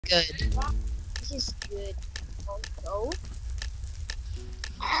good. This is good. Also,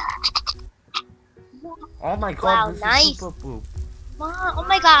 Oh my god, wow, this nice. is super poop. Oh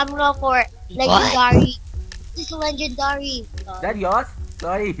my god, I'm going for legendary. This is legendary. That yours?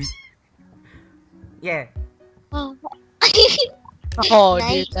 Sorry. Yeah. Oh. Oh,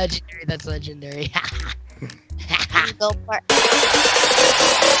 Nice. dude, legendary. That's legendary. Go for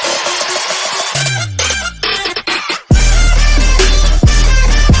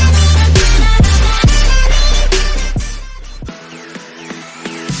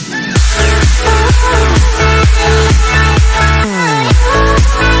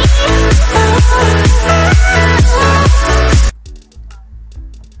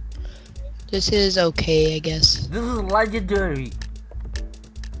This is okay, I guess. This is legendary.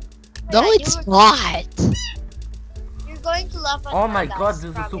 No, it's not. You're going to love Oh my god,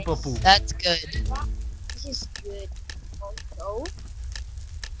 this is super poop. That's good. This is good. Also,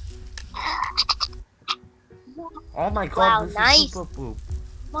 Oh my god, wow, this nice. is super poop.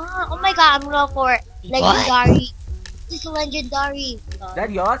 oh my god, I'm going for legendary. This is legendary.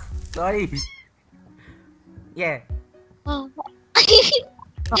 That yours? Sorry. Yeah. Oh.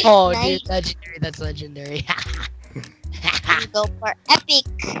 Oh, Nice. dude, legendary. That's legendary. Go for epic.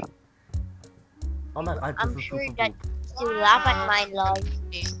 Oh my god, I'm this is sure super that poop. you laugh at my love.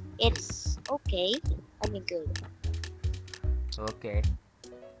 It's okay. I mean good. Okay.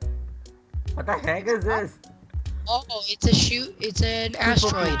 What the heck is this? Oh, it's a shoot. It's an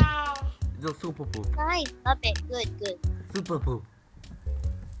asteroid. This is super poop. Nice. Love it. Good, good. Super poop.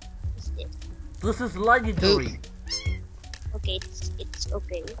 What's this? This is legendary. Okay, it's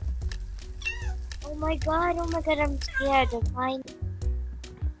okay. Oh my god, I'm scared to find.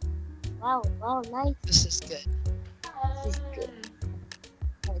 Wow, nice. This is good. This is good.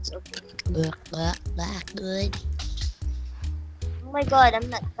 Oh, it's okay. Good. Oh my god, I'm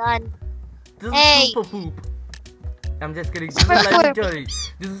not done. This Hey. is super poop. I'm just kidding. This is legendary.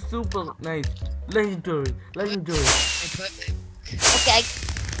 This is super nice. Legendary. Legendary. Okay,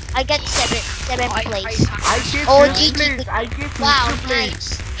 I got seventh place. I get Oh, fifth GG. place. I get Wow, fifth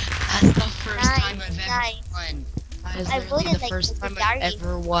place. That's the first Nice, time I've nice. ever won. That is I literally voted the like first time legendary. I've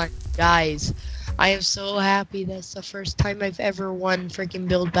ever won. Guys, I am so happy that's the first time I've ever won freaking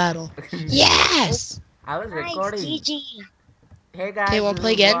build battle. Yes! I was Nice, recording. GG. Hey guys, Okay, wanna this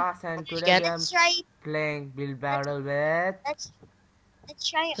play is again? Ross and today Again? I'm Let's try. playing build battle with. Let's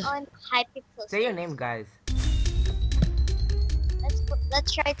try on Hypixel. Say your name, guys.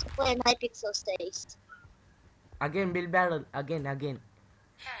 Let's try to play on Hypixel stage. Again, build battle. Again.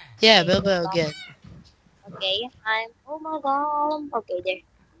 Yeah, build battle again. Okay, oh my god. Okay, there.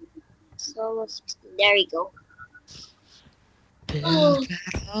 Solo 16. There we go. Build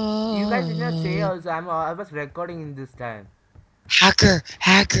battle. You guys did not say also. I was recording in this time. Hacker.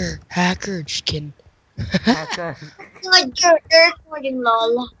 Just kidding. Hacker. God, you're recording,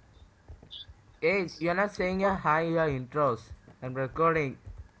 lol. Hey, you're not saying your hi, your intros. I'm recording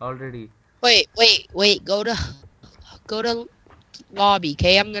already. Wait. Go to lobby,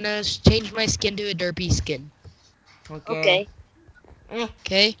 okay? I'm gonna change my skin to a derpy skin. Okay.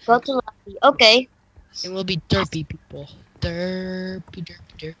 Okay? Go to lobby. Okay. And we'll be derpy people. Derpy.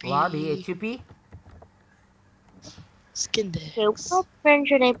 Lobby, HUP? Skin Okay, this. what friend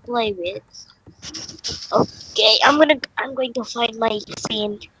should I play with? Okay, I'm going to find my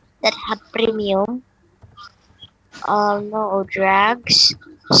skin that have premium. No drags.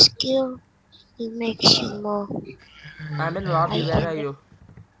 Skill. It makes you more. I'm in lobby. Where are you?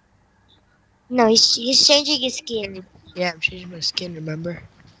 No, he's changing his skin. Yeah, I'm changing my skin, remember?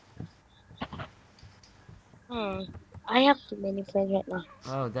 I have too many friends right now.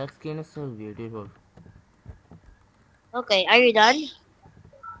 Oh, that skin is so beautiful. Okay, are you done?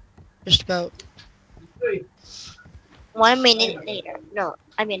 Just about. 1 minute later. No,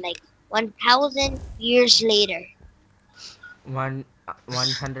 I mean like 1,000 years later.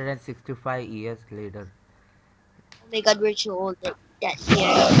 165 years later. Oh my god, we're too old that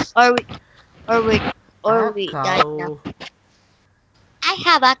year. Or we died now. I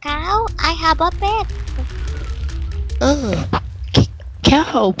have a cow. I have a pet.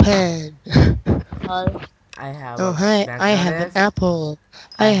 Cow pen. I have Oh, a hi. I have an McDonald's. apple.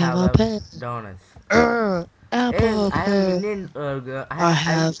 I have a pen. Donuts. Apple I have pen. minion burger. I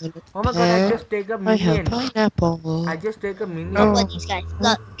have a Oh my god, I pen. just take a I have minion. pineapple. I just take a minion. Look at these guys.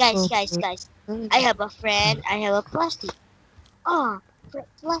 Look, guys. I have a friend. I have a plastic. Oh,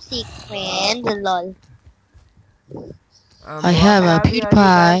 plastic friend. Lol. I have a lobby are you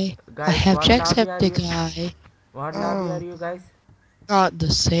PewDiePie. guys? I have What lobby are you? Jacksepticeye. What lobby are you guys? Not the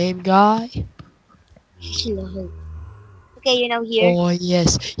same guy. Lol. Okay, here. Oh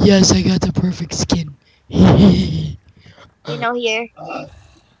yes, yes, I got the perfect skin. Here. Okay,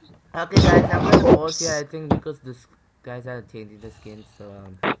 guys, I'm gonna pause here. I think because this guys are changing the skin, so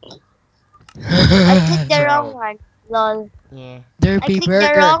I clicked the wrong bro, one. Lol. yeah, I Derpy clicked the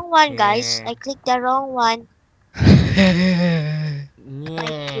burger. wrong one, guys. yeah, I clicked the wrong one. My skin,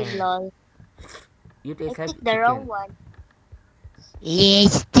 yeah. lol. You I taste like clicked the wrong chicken. one.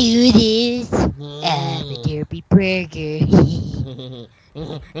 Let's do this. I'm a Yeah. derpy burger.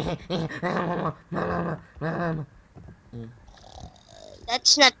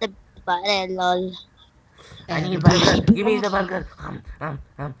 That's not the button, lol. I I'm a need burger. derpy Give me the burger. burger. Ah.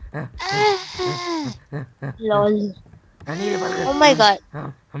 Lol. I need a burger. Oh my god.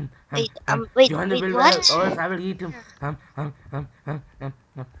 Wait, Join the wait, bill battle, what? or else I will eat him.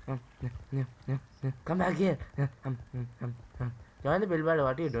 Come back here. Join the bill battle.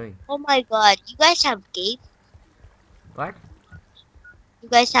 What are you doing? Oh my god. You guys have cape? What? You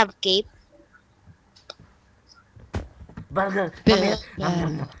guys have cape? Burger. Come here.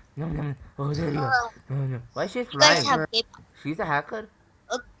 Build battle. Oh, there you go. Why she's You guys flying? have Armor. cape? She's a hacker.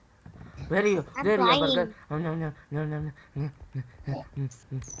 Oh, Where are you? I'm There you are, burger. flying.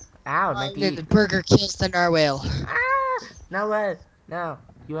 Ow, my Lol. Then the teeth. burger kills the narwhal. Ah! Now what? Now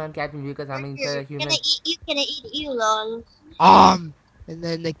you won't catch me because I'm inside a Burger. Can I human. eat you? Can I eat you, lol? And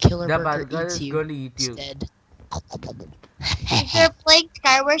then the killer The burger burger eats is you going to eat you. instead. If you're playing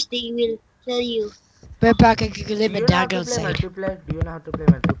Skywars, they will kill you. We're back at Do the you limit know how down to play outside. multiplayer? Do you know how to play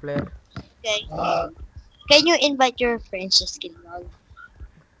multiplayer? Okay. Can you invite your friends to skin, lol?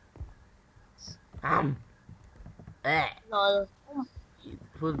 Um. Eh. Lol.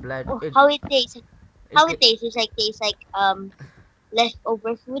 Full blood. Oh, how it tastes? How it It, tastes? Tastes like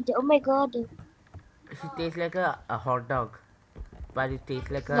leftover food. Oh my god. it tastes like a hot dog, but it tastes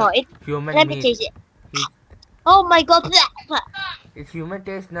like No, a it. human Let me meat. taste it. It's, Oh my god. it's human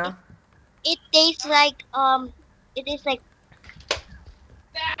taste now. It tastes like It is like.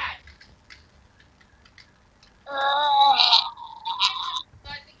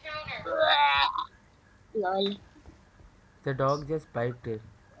 Lol. The dog just bite it.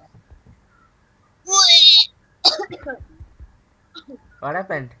 What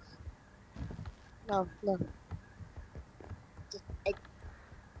happened? No, no. I,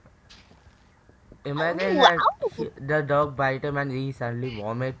 Imagine wow. the dog bite him and he suddenly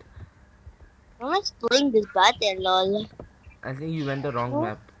vomit. I'm not playing this button, lol. I think you went the wrong Oh,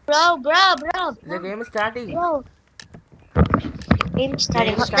 map. bro. The game is starting. Bro, game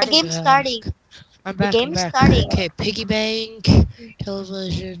starting. Game is The starting. game's starting. I'm The back, I'm game's back. starting. Okay, piggy bank,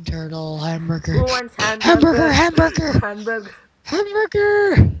 television, turtle, hamburger. Who wants hamburger? Hamburger! Hamburger.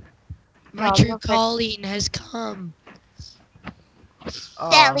 Hamburger! My No, true no, calling has come. Oh.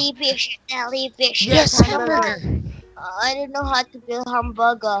 Television. Yes, Yes, hamburger. hamburger! I don't know how to build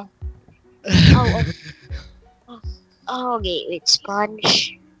hamburger. Oh, okay, with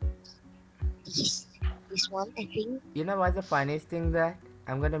sponge. This one, I think. You know what's the funniest thing that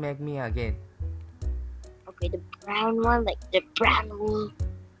I'm gonna make me again? Okay, the brown one, like the brown one.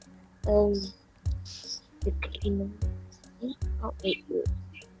 The green one. Oh, wait.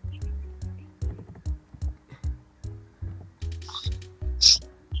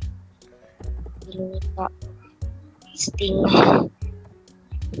 Sting.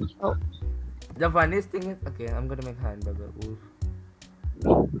 Oh, The funniest thing is, okay, I'm gonna make hamburger. Oof.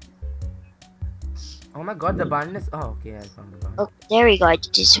 Oh my god, the bun is. Oh, okay, I found the bun. oh, there we go.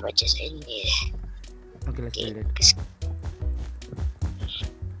 This is what just I need. Okay, let's Okay, build it.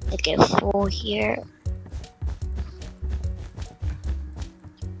 okay, 4 here.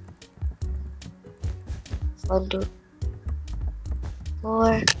 One, two,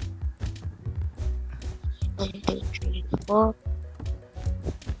 4. 1, 2, 3, 4.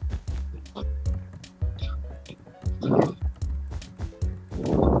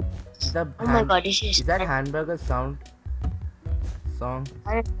 The Oh my god, this is. Is that hamburger sound? Song?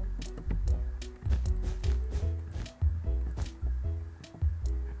 I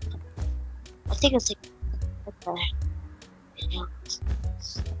think it's like. Okay.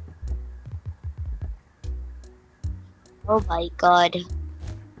 Oh my god.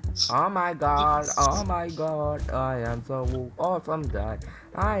 Oh my god, oh my god, I am so awesome that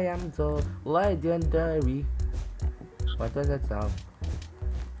I am so legendary. What does that sound?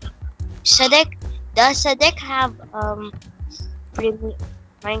 Sadek, does Sadek have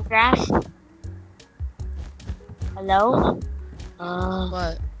Minecraft? Hello?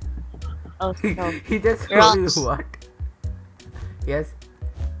 What? Oh no. He just told you Rocks. what? Yes,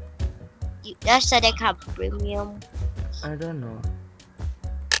 Does Sadek have premium? I don't know.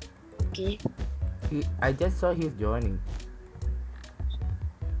 Okay. I just saw he's joining.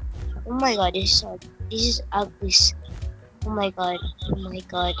 Oh my god, this is ugly. Oh my god. Oh my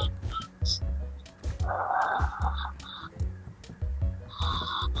god.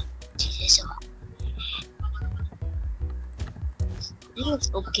 This is so it looks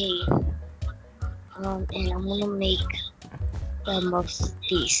okay. And I'm gonna make some of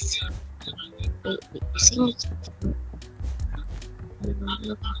these. Wait, see?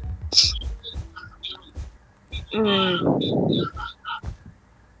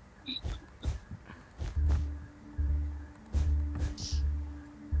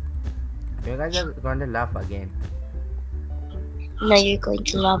 You guys are going to laugh again. Now you're going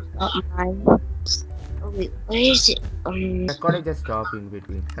to laugh at mine. Oh wait, where is it? Recording just stop in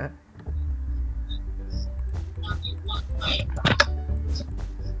between. Huh?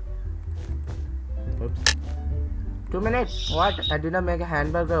 Oops. 2 minutes. What? I did not make a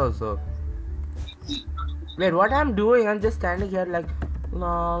hamburger also. Wait, what I'm doing? I'm just standing here like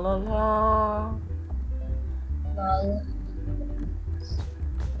la la la.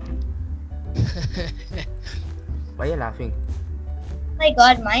 Why are you laughing? Oh my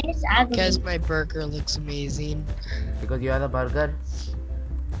god, mine is ugly. Because my burger looks amazing. Because you are the burger?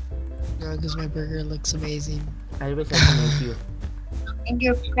 No, because my burger looks amazing. I wish I could make you. And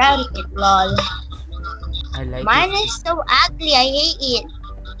you're proud of it, lol. I like Mine it. is so ugly, I hate it.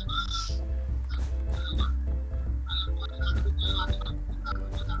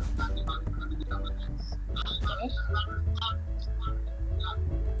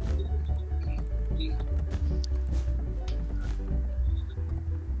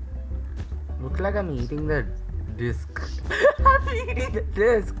 Looks like I'm eating the disc. I'm eating the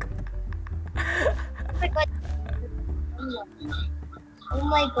disc. Oh my god. Oh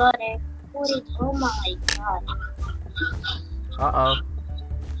my god, I put it. Oh my god. Uh-oh.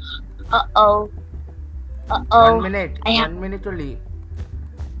 Uh-oh. Uh-oh. 1 minute. I have- 1 minute only.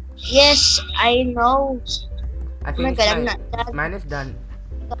 Yes, I know. I Oh my finished god, I'm mine. not done. Mine is done.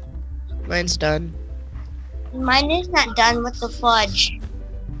 Mine's done. Mine is not done with the fudge.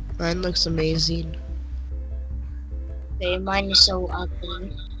 Mine looks amazing. Okay, mine is so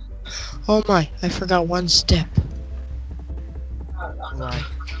ugly. Oh my, I forgot one step. What?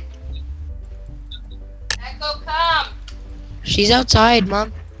 Echo, come! She's outside,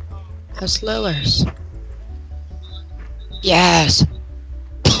 Mom. How's Lillers? Yes.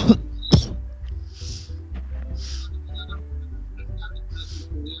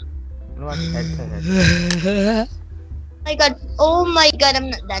 What? Heads ahead. Oh my god, I'm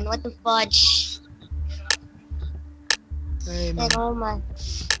not done. What the fudge? Hey, And Mom. oh my.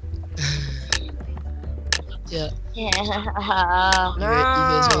 Yeah. Yeah. You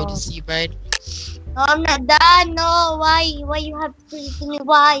guys ready to see mine? No, I'm not done. No, why? Why you have to do it to me?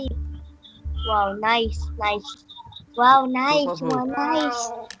 Why? Wow, nice, nice. Wow, nice. Super Wow, poop.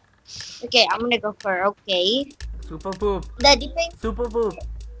 nice. Okay, I'm gonna go for okay. Super poop. The defense. Super poop.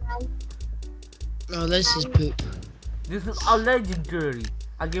 No, this is poop. This is a legendary.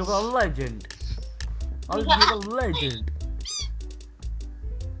 I give a legend. I'll give a legend.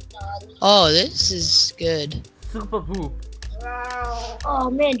 Oh, this is good. Super poop. Oh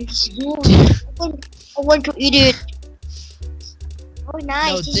man, this is good. I want to eat it. Oh,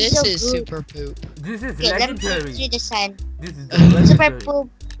 nice. No, this this so is good. super poop. This is Okay, let me legendary. see the sun. This is Super legendary. poop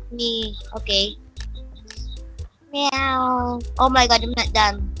me. Okay. Meow. Oh my god, I'm not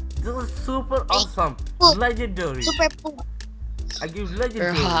done. This is super awesome. Poop. Legendary. Super poop. I give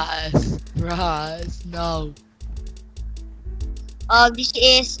legendary. Ross, no. This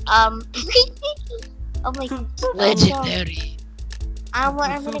is oh my god. Super Legendary. I'm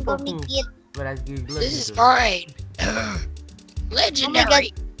gonna go Super make poop. it. But I give legendary. This is mine.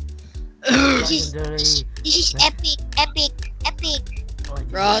 Legendary. Legendary. This is epic, epic, epic.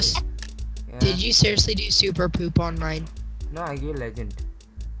 Legendary. Ross, Yeah. did you seriously do super poop on mine? No, I give legend.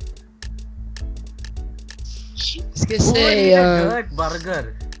 I was gonna Who say, need a dirt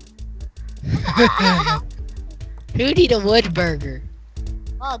burger? who need a wood burger?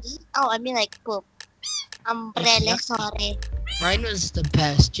 Oh, this is, I mean like poop. Umbrella, sorry. Mine was the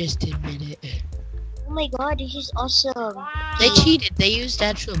best, just admit it. Oh my god, this is awesome. They cheated, they used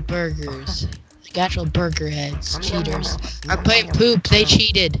actual burgers. Like actual burger heads, cheaters. I'm playing poop, they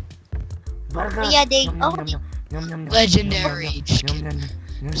cheated. Burger. Yeah, they- Yum, oh, yum, yum, yum, yum, yum, Legendary. yum, Just yum, kidding. yum,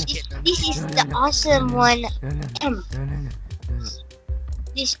 yum, Just yum, kidding. This is the awesome one. yum, yum, Ahem. yum, yum, yum.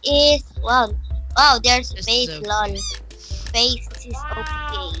 This is wow. Wow, there's This space, is okay. lol. Space is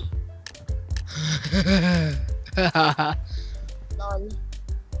okay. Lol.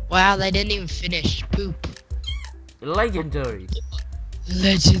 Wow, they didn't even finish. Poop. Legendary.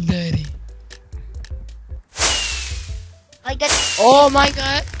 Legendary. I got Oh my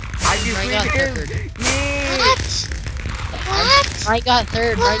god. I I got third. Yay! I got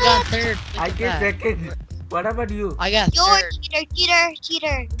third. I got third. Look I at get that. second. What about you? I got You're third.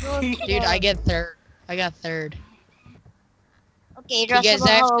 cheater. You're Dude, cheater. I get third. I got third. Okay, You guys, Russell,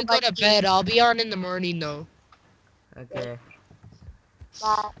 I have how to go about to you? bed. I'll be on in the morning though. Okay.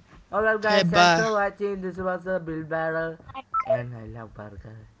 Bye. Alright Okay, guys, thanks bye. for watching. This was the build battle. And I love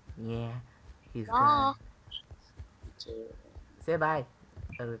burger. Yeah. He's Bye. gone. Say bye.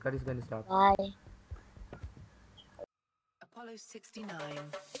 The record is gonna stop. Bye. Apollo 69.